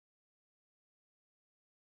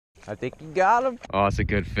I think you got him. Oh, it's a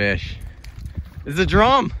good fish. It's a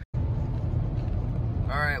drum.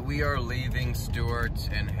 All right, we are leaving Stewart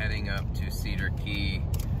and heading up to Cedar Key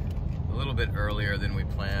a little bit earlier than we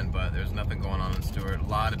planned, but there's nothing going on in Stewart. A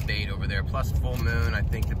lot of bait over there, plus full moon. I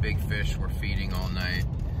think the big fish were feeding all night,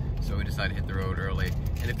 so we decided to hit the road early.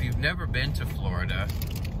 And if you've never been to Florida,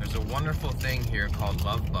 there's a wonderful thing here called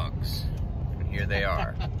love bugs, and here they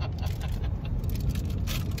are.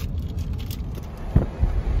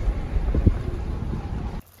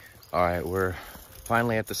 All right, we're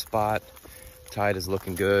finally at the spot. Tide is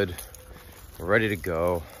looking good. We're ready to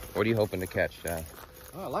go. What are you hoping to catch, Dad?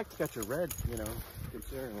 Oh, I'd like to catch a red, you know,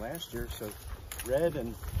 considering last year. So red,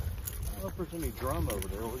 and I don't know if there's any drum over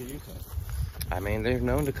there. What do you think? I mean, they're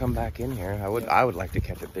known to come back in here. I would like to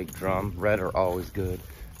catch a big drum. Red are always good.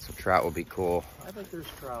 So trout would be cool. I think there's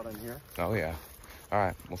trout in here. Oh yeah. All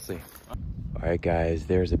right, we'll see. All right, guys,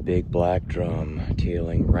 there's a big black drum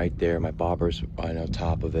tailing right there. My bobber's right on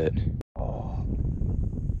top of it. Oh.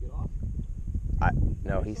 Get off?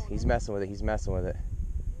 No, he's messing with it. He's messing with it.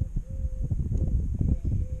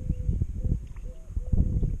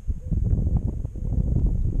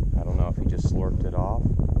 I don't know if he just slurped it off.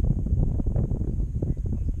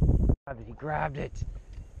 He grabbed it.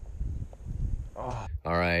 Oh.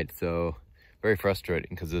 All right, so very frustrating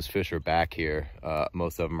because those fish are back here.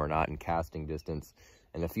 Most of them are not in casting distance,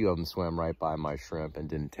 and a few of them swam right by my shrimp and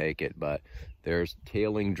didn't take it. But there's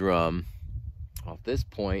tailing drum off this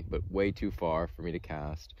point, but way too far for me to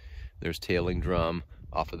cast. There's tailing drum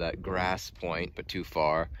off of that grass point, but too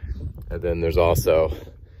far. And then there's also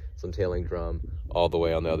some tailing drum all the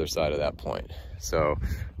way on the other side of that point. So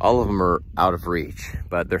all of them are out of reach,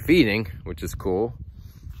 but they're feeding, which is cool.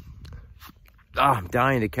 I'm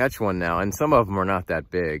dying to catch one now, and some of them are not that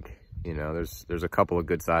big. You know, there's a couple of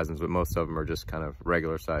good sizes, but most of them are just kind of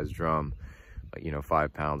regular sized drum, like, you know,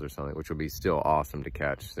 5 pounds or something, which will be still awesome to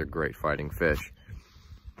catch. They're great fighting fish.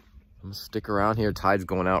 I'm gonna stick around here. Tide's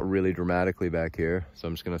going out really dramatically back here, so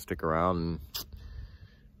I'm just gonna stick around, and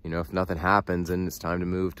you know, if nothing happens, then it's time to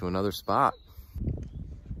move to another spot.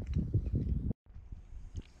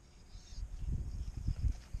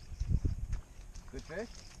 Good fish?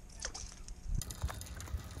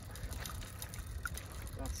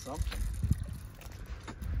 That's something.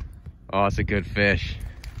 Oh, it's a good fish.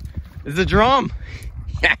 It's a drum.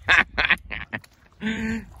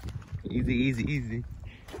 Easy, easy, easy.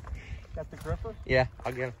 Got the gripper? Yeah,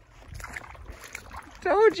 I'll get him.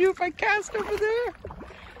 Told you if I cast over there.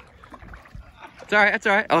 It's all right, that's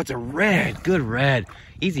all right. Oh, it's a red, good red.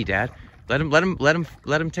 Easy, Dad. Let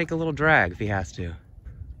him take a little drag if he has to.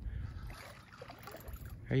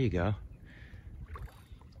 There you go.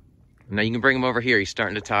 Now you can bring him over here. He's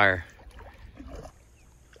starting to tire.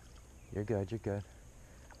 You're good, you're good.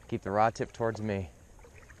 Keep the rod tip towards me.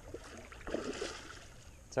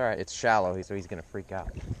 It's all right, it's shallow, so he's gonna freak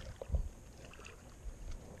out.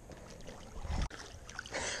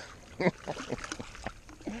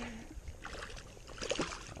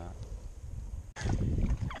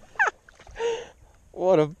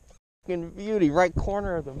 What a fucking beauty, right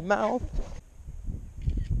corner of the mouth.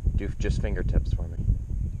 Do just fingertips for me.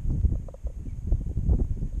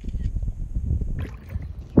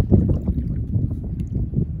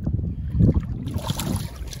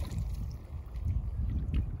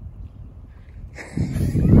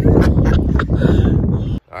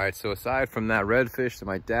 All right, so aside from that redfish that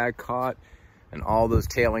my dad caught and all those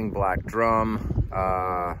tailing black drum,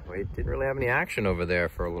 we didn't really have any action over there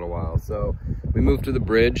for a little while. So we moved to the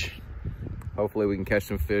bridge. Hopefully we can catch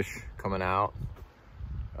some fish coming out,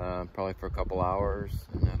 probably for a couple hours,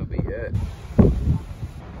 and that'll be it.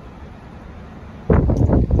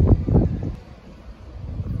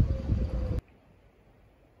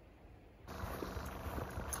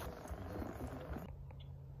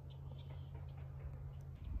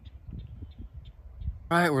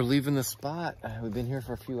 All right, we're leaving the spot. We've been here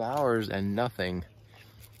for a few hours and nothing.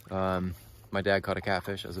 My dad caught a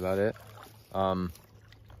catfish, that's about it. I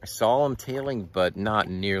saw them tailing, but not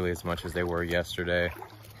nearly as much as they were yesterday.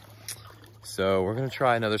 So we're gonna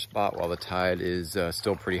try another spot while the tide is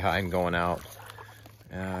still pretty high and going out.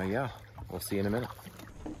 Yeah, we'll see you in a minute.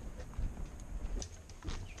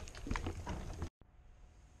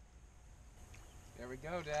 There we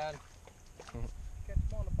go, Dad. Catch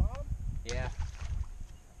him on the bottom? Yeah.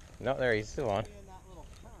 No, there he's still on. In that little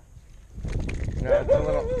pond. No,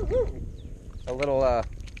 it's a little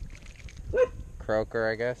croaker,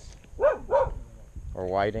 I guess, or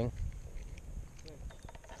whiting.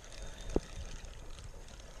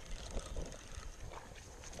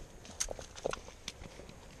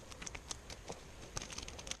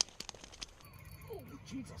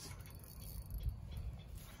 Jesus.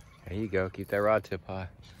 There you go. Keep that rod tip high.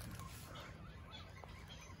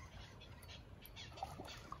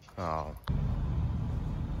 Oh.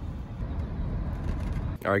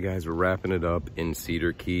 All right, guys, we're wrapping it up in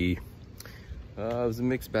Cedar Key. It was a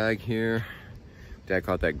mixed bag here. Dad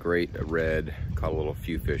caught that great red, caught a little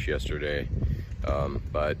few fish yesterday,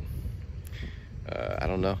 but I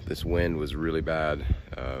don't know. This wind was really bad,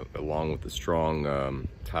 along with the strong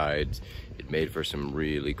tides. It made for some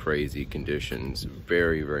really crazy conditions,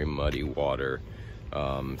 very, very muddy water.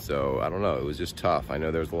 So I don't know, it was just tough. I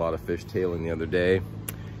know there was a lot of fish tailing the other day.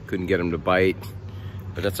 Couldn't get them to bite,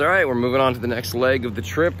 but that's all right. We're moving on to the next leg of the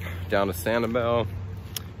trip down to Sanibel,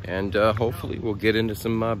 and hopefully we'll get into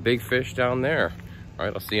some big fish down there. All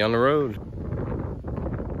right, I'll see you on the road.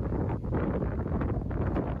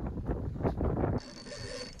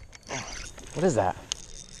 What is that?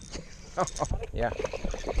 Yeah.